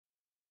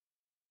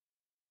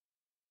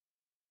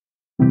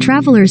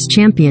Travelers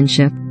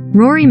Championship.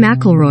 Rory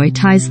McIlroy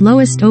ties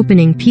lowest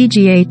opening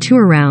PGA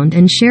Tour round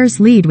and shares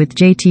lead with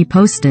J.T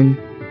Po.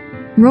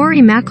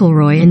 Rory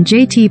McIlroy and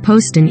J.T Po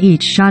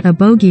each shot a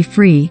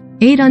bogey-free,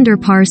 8-under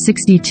par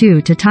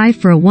 62 to tie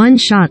for a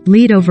one-shot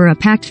lead over a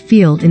packed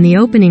field in the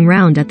opening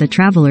round at the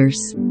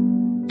Travelers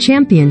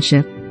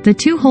Championship. The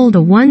two hold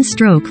a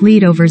one-stroke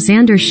lead over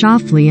Xander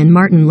Schauffele and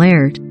Martin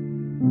Laird.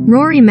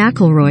 Rory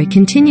McIlroy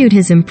continued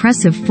his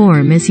impressive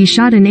form as he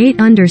shot an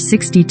 8-under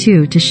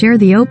 62 to share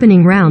the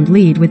opening round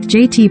lead with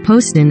J.T Po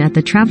at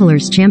the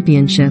Travelers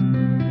Championship.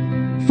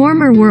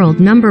 Former world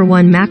number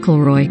 1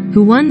 McIlroy,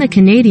 who won the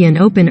Canadian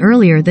Open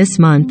earlier this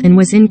month and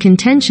was in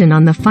contention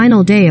on the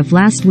final day of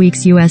last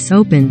week's U.S.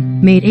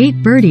 Open, made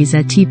 8 birdies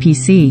at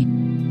TPC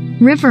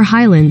River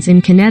Highlands in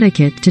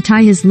Connecticut to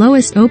tie his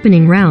lowest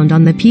opening round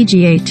on the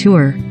PGA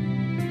Tour.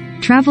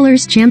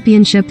 Travelers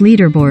Championship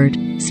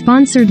Leaderboard.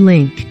 Sponsored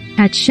link.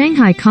 At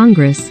Shanghai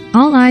Congress,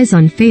 all eyes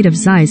on fate of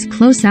Xi's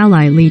close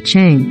ally Li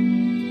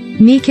Chang.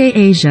 Nikkei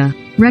Asia.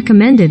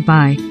 Recommended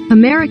by.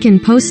 American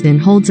Poston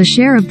holds a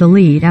share of the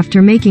lead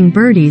after making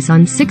birdies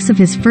on 6 of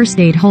his first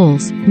 8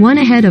 holes, one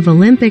ahead of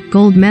Olympic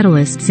gold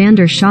medalist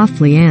Xander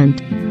Schauffele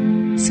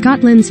and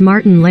Scotland's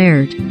Martin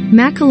Laird.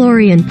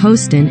 McIlroy and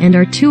Poston and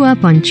are 2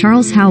 up on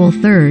Charles Howell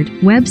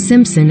 3rd, Webb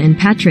Simpson and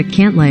Patrick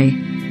Cantlay.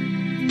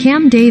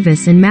 Cam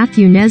Davis and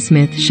Matthew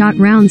Nesmith shot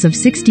rounds of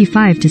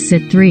 65 to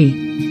sit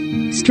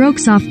 3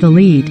 strokes off the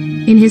lead.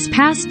 In his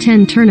past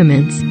 10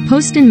 tournaments,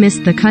 Poston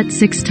missed the cut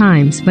 6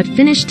 times but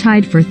finished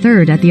tied for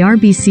 3rd at the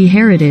RBC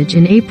Heritage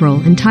in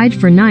April and tied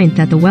for 9th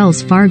at the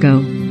Wells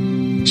Fargo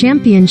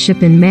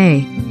Championship in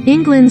May.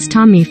 England's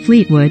Tommy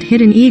Fleetwood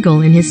hit an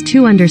eagle in his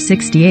 2-under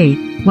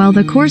 68, while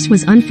the course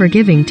was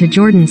unforgiving to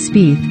Jordan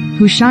Spieth,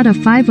 who shot a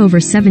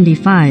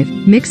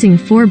 5/75, mixing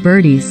 4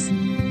 birdies.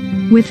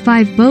 With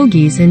 5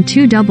 bogeys and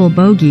 2 double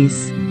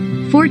bogeys,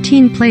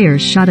 14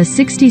 players shot a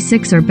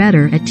 66 or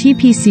better at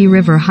TPC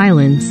River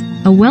Highlands,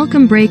 a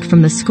welcome break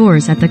from the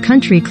scores at the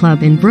Country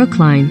Club in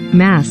Brookline,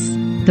 Mass.,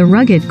 the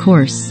rugged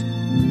course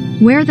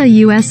where the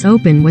U.S.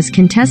 Open was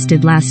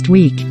contested last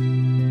week.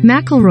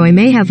 McIlroy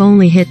may have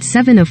only hit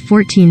 7 of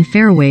 14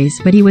 fairways,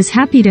 but he was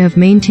happy to have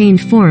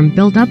maintained form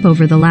built up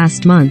over the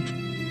last month.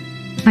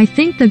 "I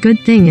think the good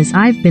thing is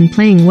I've been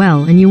playing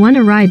well and you want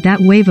to ride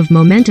that wave of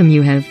momentum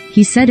you have,"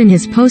 he said in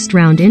his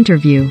post-round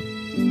interview.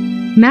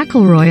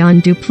 McIlroy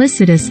on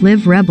duplicitous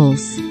LIV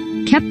Rebels.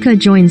 Koepka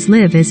joins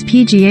LIV as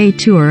PGA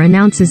Tour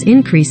announces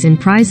increase in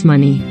prize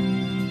money.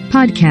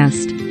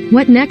 Podcast.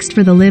 What next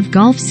for the LIV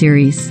Golf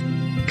Series?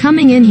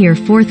 Coming in here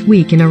 4th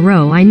week in a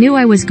row, I knew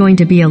I was going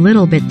to be a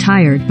little bit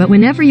tired, but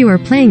whenever you are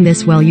playing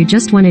this well you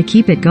just want to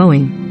keep it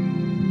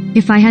going.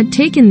 If I had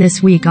taken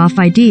this week off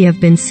I'd have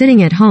been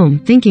sitting at home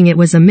thinking it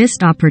was a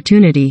missed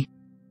opportunity.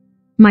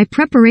 My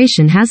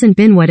preparation hasn't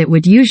been what it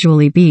would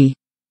usually be.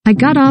 I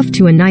got off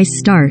to a nice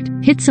start,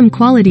 hit some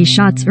quality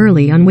shots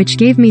early on which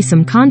gave me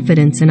some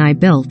confidence and I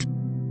built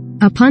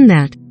upon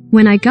that.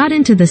 When I got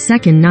into the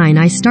second 9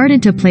 I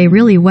started to play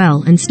really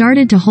well and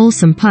started to hole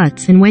some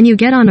putts, and when you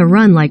get on a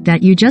run like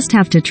that you just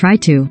have to try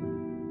to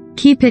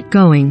keep it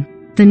going.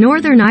 The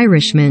Northern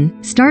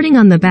Irishman, starting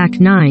on the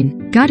back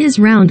 9, got his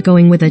round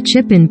going with a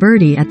chip-in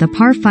birdie at the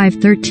par 5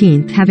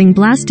 13th, having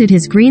blasted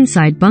his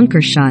greenside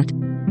bunker shot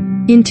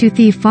into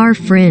the far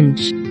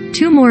fringe.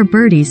 2 more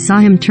birdies saw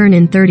him turn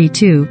in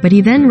 32, but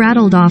he then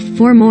rattled off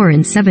 4 more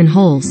in 7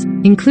 holes,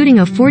 including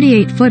a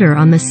 48-footer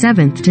on the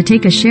 7th to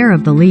take a share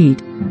of the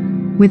lead.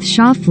 With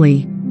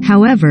Schauffele,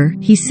 however,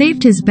 he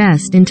saved his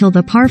best until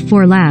the par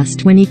 4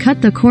 last, when he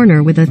cut the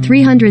corner with a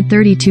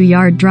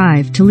 332-yard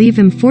drive to leave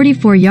him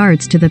 44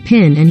 yards to the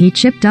pin, and he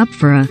chipped up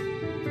for a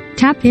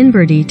tap-in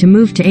birdie to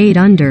move to 8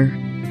 under.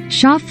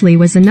 Schauffele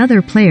was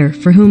another player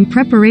for whom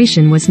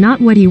preparation was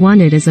not what he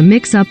wanted, as a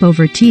mix-up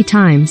over tee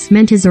times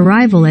meant his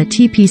arrival at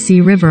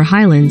TPC River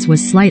Highlands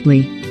was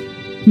slightly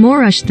more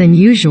rushed than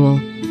usual.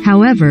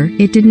 However,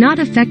 it did not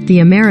affect the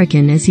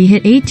American as he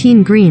hit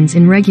 18 greens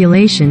in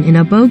regulation in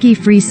a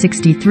bogey-free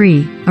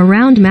 63, a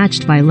round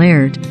matched by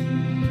Laird.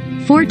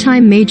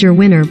 4-time major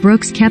winner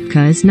Brooks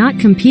Koepka is not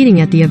competing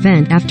at the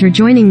event after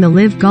joining the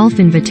LIV Golf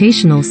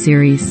Invitational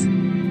Series.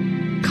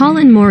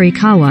 Colin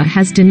Morikawa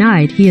has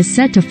denied he is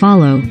set to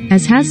follow,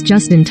 as has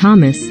Justin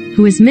Thomas,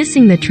 who is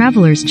missing the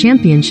Travelers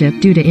Championship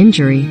due to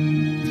injury.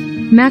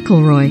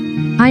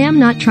 McIlroy. I am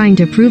not trying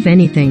to prove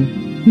anything.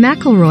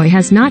 McIlroy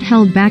has not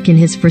held back in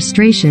his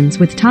frustrations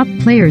with top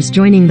players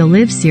joining the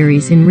LIV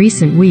Series in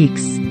recent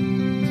weeks.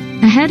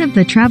 Ahead of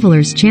the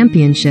Travelers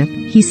Championship,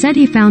 he said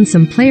he found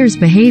some players'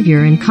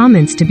 behavior and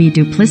comments to be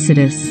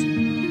duplicitous.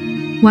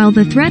 While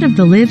the threat of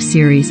the LIV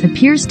Series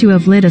appears to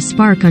have lit a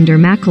spark under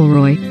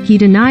McIlroy, he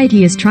denied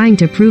he is trying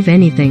to prove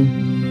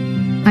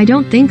anything. I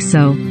don't think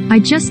so. I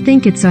just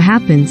think it so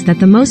happens that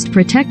the most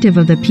protective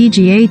of the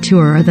PGA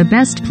Tour are the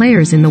best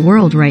players in the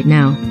world right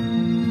now.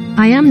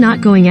 I am not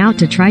going out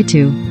to try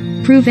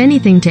to prove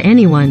anything to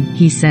anyone,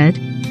 he said.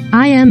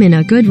 I am in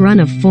a good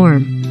run of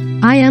form.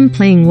 I am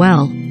playing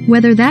well.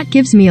 Whether that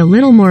gives me a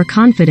little more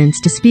confidence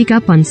to speak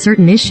up on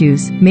certain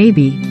issues,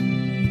 maybe.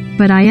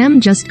 But I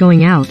am just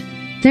going out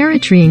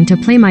Therapying to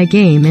play my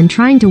game and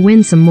trying to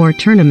win some more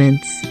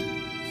tournaments.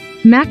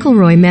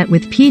 McIlroy met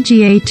with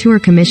PGA Tour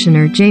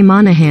Commissioner Jay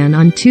Monahan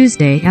on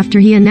Tuesday after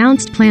he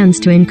announced plans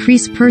to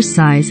increase purse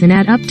size and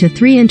add up to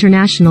 3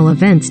 international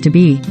events to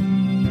be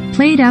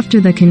played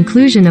after the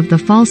conclusion of the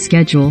fall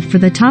schedule for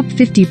the top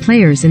 50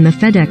 players in the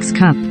FedEx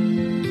Cup.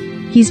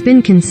 He's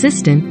been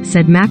consistent,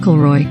 said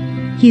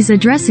McIlroy. He's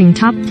addressing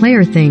top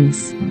player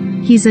things.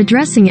 He's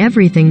addressing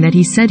everything that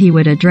he said he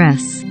would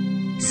address.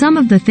 Some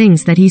of the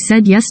things that he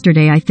said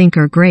yesterday I think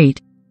are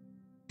great.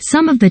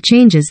 Some of the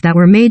changes that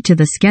were made to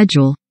the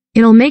schedule,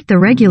 it'll make the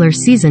regular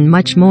season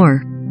much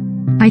more.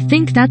 I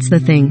think that's the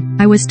thing.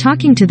 I was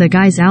talking to the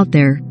guys out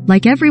there,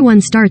 like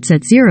everyone starts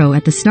at zero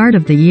at the start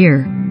of the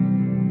year.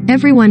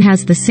 Everyone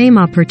has the same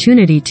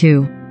opportunity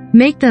to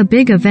make the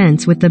big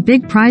events with the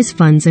big prize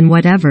funds and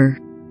whatever.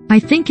 I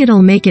think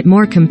it'll make it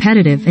more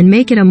competitive and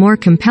make it a more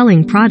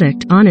compelling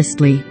product,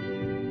 honestly.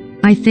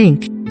 I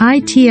think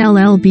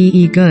it'll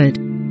be good.